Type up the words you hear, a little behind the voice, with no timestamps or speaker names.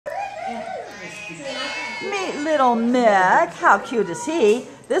Meet little Mick. How cute is he?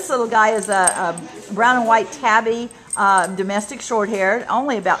 This little guy is a brown and white tabby domestic short-haired,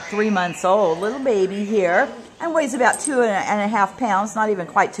 only about 3 months old. Little baby here, and weighs about 2.5 pounds, not even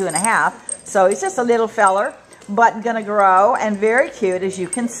quite 2.5. So he's just a little feller, but gonna grow, and very cute, as you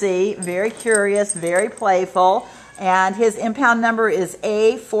can see. Very curious, very playful. And his impound number is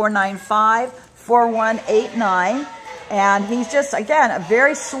A4954189. And he's just, again, a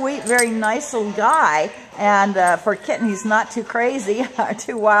very sweet, very nice little guy. And for a kitten, he's not too crazy or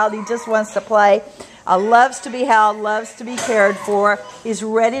too wild. He just wants to play. Loves to be held, loves to be cared for. He's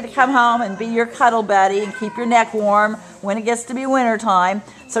ready to come home and be your cuddle buddy and keep your neck warm when it gets to be winter time.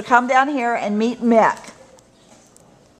 So come down here and meet Mick.